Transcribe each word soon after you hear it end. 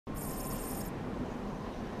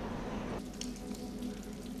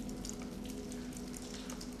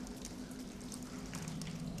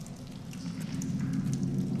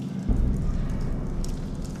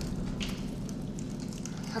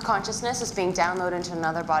consciousness is being downloaded into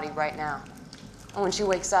another body right now. And when she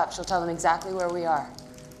wakes up, she'll tell them exactly where we are.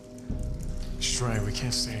 She's right, we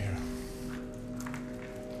can't stay here.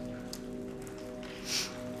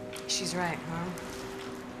 She's right, huh?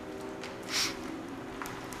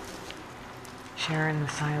 Sharon the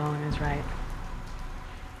Cylon is right.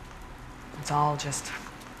 Let's all just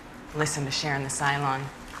listen to Sharon the Cylon.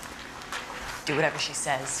 Do whatever she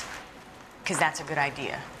says, because that's a good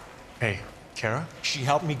idea. Hey, Kara, she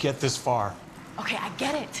helped me get this far. Okay, I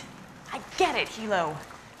get it. I get it, Hilo.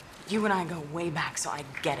 You and I go way back, so I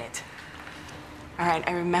get it. All right,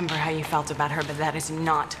 I remember how you felt about her, but that is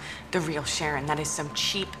not the real Sharon. That is some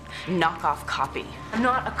cheap, knockoff copy. I'm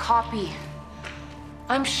not a copy.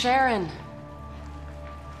 I'm Sharon.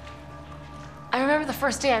 I remember the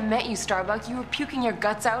first day I met you, Starbuck. You were puking your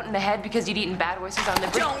guts out in the head because you'd eaten bad oysters on the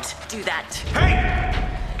brig. Don't do that.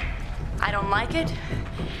 Hey! I don't like it,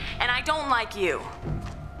 and I don't like you.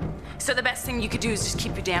 So the best thing you could do is just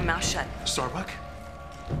keep your damn mouth shut. Starbuck?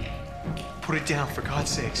 Put it down, for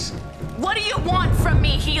God's sakes. What do you want from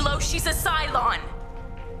me, Hilo? She's a Cylon.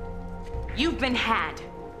 You've been had.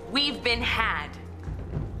 We've been had.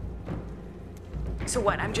 So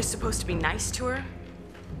what, I'm just supposed to be nice to her?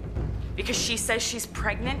 Because she says she's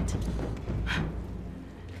pregnant?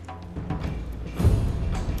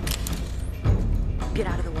 Get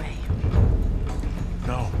out of the way.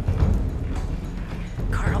 No.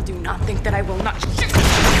 Carl, do not think that I will not shoot.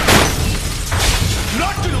 I'm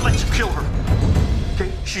not gonna let you kill her.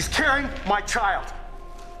 Okay? She's carrying my child.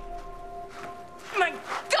 My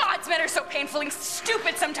God, men are so painfully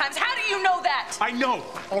stupid sometimes. How do you know that? I know,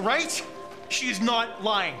 all right? She is not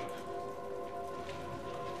lying.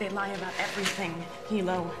 They lie about everything,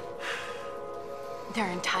 Hilo. Their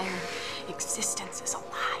entire existence is a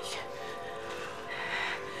lie.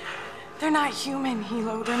 They're not human,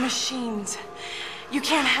 Hilo. They're machines. You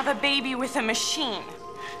can't have a baby with a machine.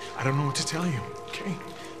 I don't know what to tell you, okay?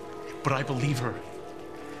 But I believe her.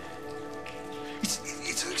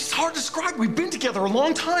 It's hard to describe. We've been together a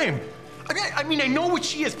long time. I mean, I know what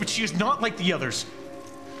she is, but she is not like the others.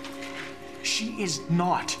 She is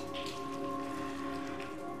not.